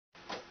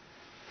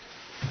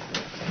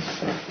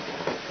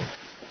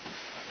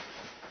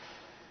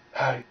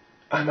Hi,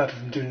 I'm Adam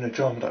from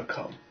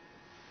doingadrama.com.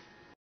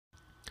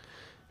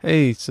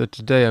 Hey, so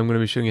today I'm going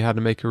to be showing you how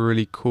to make a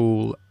really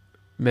cool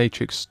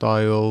matrix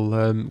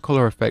style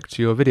color effect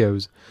to your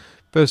videos.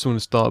 First, I'm going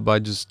to start by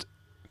just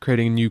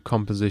creating a new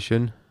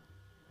composition,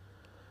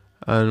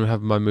 and I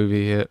have my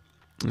movie here.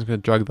 I'm just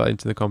going to drag that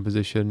into the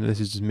composition. This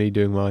is just me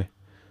doing my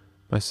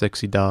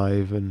sexy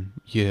dive, and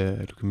yeah,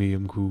 look at me,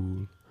 I'm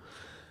cool.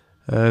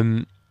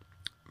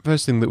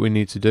 First thing that we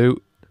need to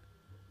do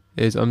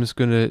is I'm just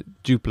going to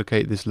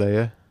duplicate this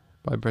layer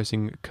by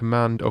pressing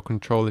Command or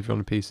Control if you're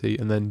on a PC,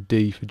 and then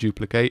D for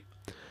duplicate.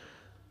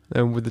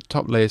 Then with the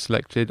top layer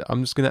selected,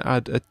 I'm just going to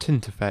add a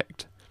tint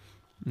effect.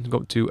 Go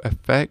up to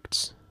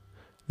Effects,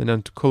 then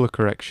down to Color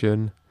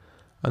Correction,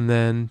 and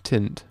then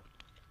Tint.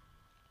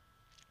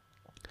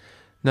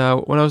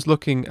 Now, when I was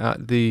looking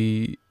at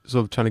the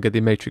sort of trying to get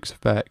the matrix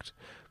effect,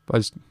 if I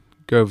just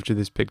go over to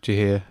this picture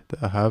here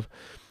that I have,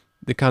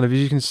 the kind of, as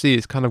you can see,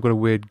 it's kind of got a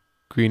weird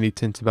greeny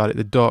tint about it.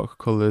 The dark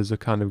colours are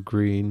kind of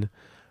green,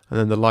 and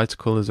then the lighter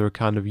colours are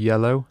kind of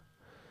yellow.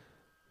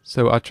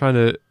 So I'm trying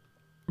to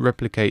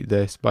replicate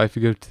this, but if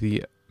you go to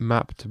the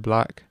map to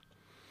black,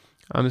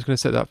 I'm just going to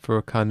set that for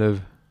a kind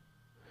of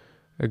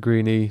a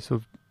greeny,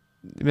 sort of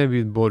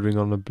maybe bordering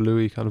on a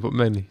bluey kind of, but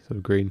mainly sort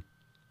of green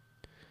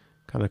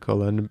kind of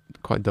colour and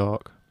quite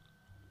dark.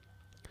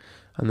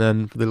 And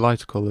then for the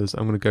lighter colours,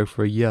 I'm going to go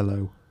for a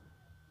yellow.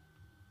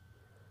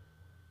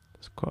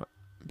 It's quite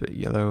a bit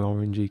yellow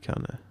orangey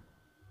kind of.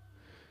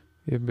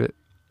 Yeah, a bit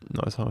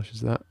not as harsh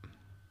as that.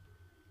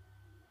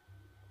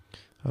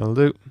 That'll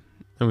do.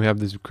 And we have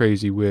this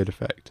crazy weird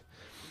effect.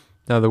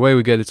 Now the way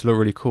we get it to look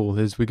really cool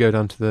is we go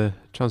down to the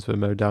transfer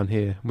mode down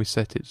here and we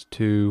set it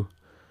to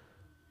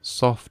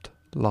soft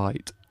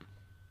light.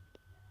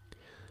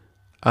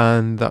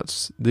 And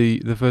that's the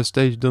first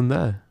stage done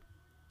there.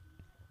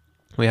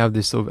 We have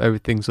this sort of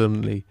everything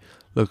suddenly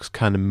looks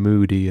kind of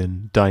moody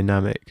and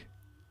dynamic.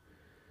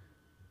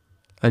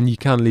 And you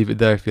can leave it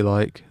there if you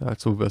like.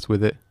 That's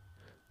with it.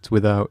 It's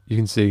without. You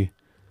can see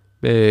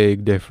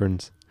big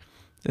difference.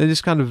 And it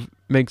just kind of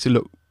makes it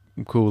look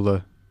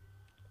cooler.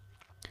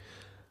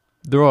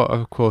 There are,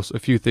 of course, a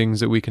few things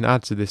that we can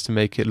add to this to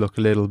make it look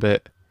a little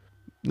bit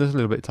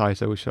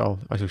tighter, which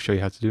I shall show you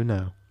how to do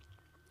now.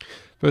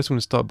 First, I'm going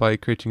to start by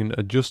creating an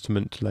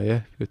adjustment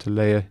layer. Go to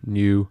Layer,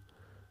 New,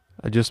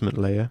 Adjustment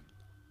Layer.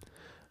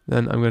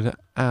 Then I'm going to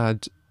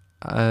add,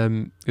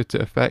 go to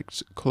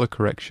Effects, Color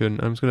Correction.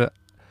 I'm just going to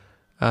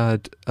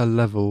add a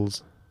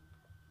Levels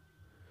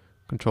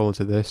controller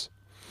to this.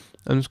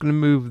 I'm just going to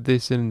move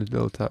this in a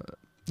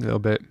little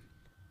bit,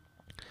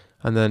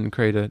 and then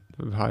create a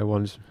higher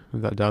one. Just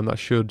move that down. That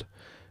should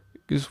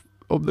just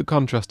up the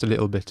contrast a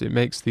little bit. It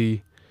makes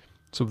the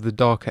sort of the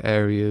darker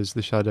areas,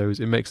 the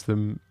shadows, it makes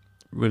them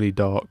really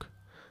dark,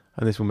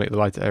 and this will make the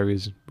lighter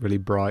areas really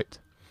bright.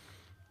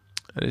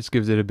 And it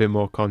gives it a bit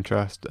more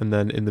contrast. And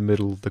then in the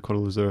middle, the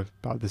colours are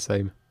about the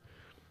same.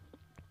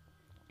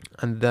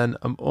 And then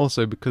I'm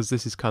also, because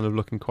this is kind of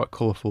looking quite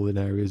colourful in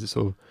areas, it's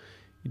sort of,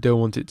 you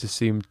don't want it to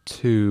seem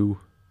too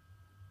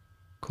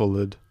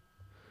coloured.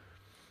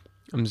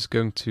 I'm just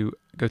going to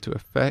go to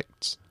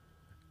Effects,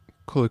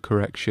 Colour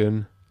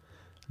Correction,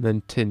 and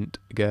then Tint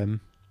again.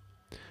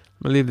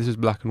 I'm going to leave this as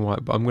black and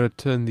white, but I'm going to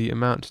turn the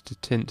amount to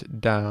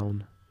tint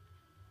down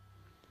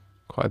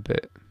quite a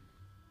bit.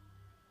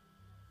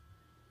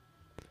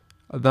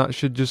 And that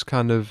should just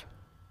kind of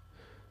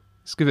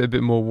just give it a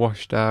bit more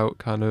washed out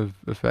kind of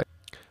effect.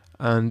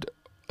 And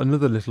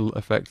another little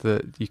effect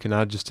that you can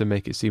add just to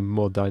make it seem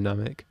more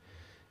dynamic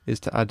is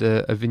to add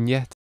a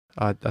vignette.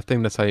 I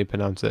think that's how you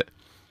pronounce it.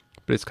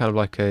 But it's kind of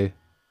like a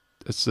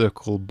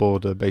circle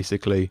border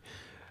basically,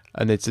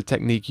 and it's a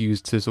technique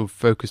used to sort of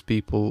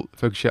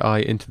focus your eye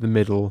into the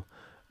middle,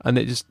 and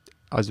it just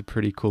has a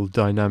pretty cool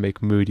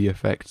dynamic moody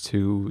effect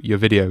to your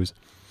videos.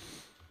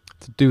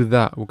 To do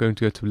that, we're going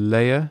to go to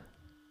Layer,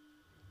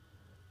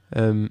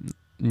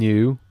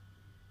 New,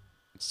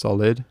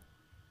 Solid.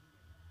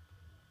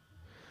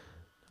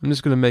 I'm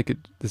just going to make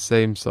it the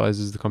same size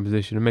as the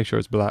composition and make sure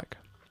it's black.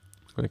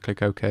 I'm going to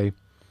click OK.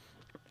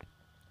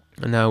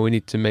 And now we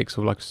need to make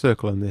sort of like a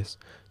circle on this.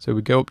 So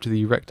we go up to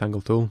the rectangle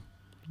tool,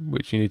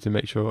 which you need to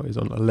make sure is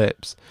on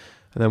ellipse.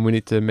 And then we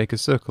need to make a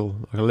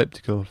circle, like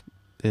elliptical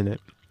in it.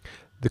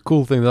 The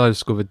cool thing that I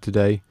discovered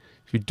today,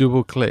 if you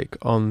double click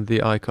on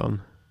the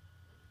icon,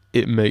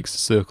 it makes a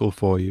circle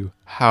for you.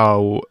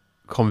 How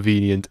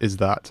convenient is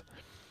that?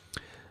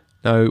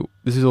 Now,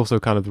 this is also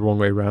kind of the wrong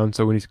way around,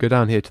 so we need to go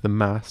down here to the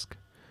mask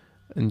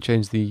and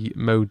change the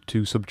mode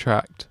to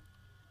subtract.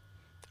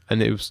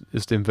 And it was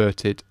just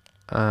invert it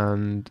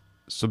and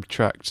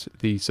subtract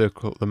the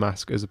circle, the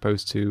mask, as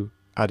opposed to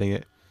adding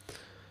it.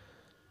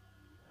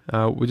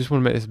 We just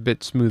want to make this a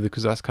bit smoother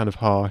because that's kind of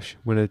harsh.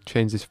 We're going to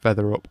change this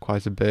feather up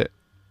quite a bit.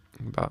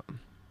 About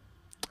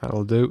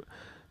that'll do.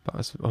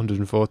 About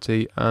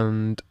 140,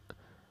 and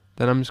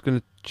then I'm just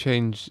going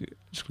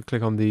to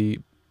click on the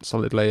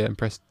solid layer and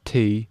press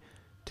T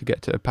to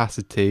get to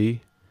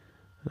opacity.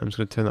 I'm just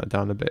going to turn that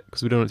down a bit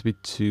because we don't want it to be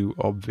too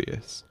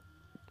obvious.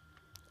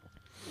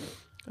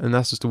 And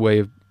that's just a way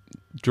of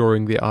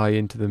drawing the eye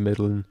into the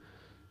middle and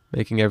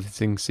making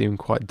everything seem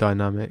quite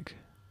dynamic.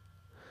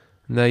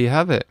 And there you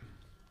have it.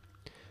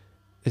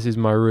 This is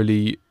my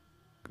really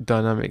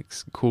dynamic,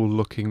 cool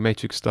looking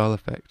matrix style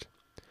effect.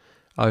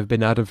 I've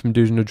been Adam from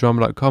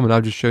DoDoNoDrama.com, and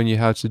I've just shown you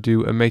how to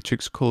do a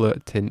matrix colour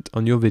tint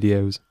on your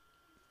videos.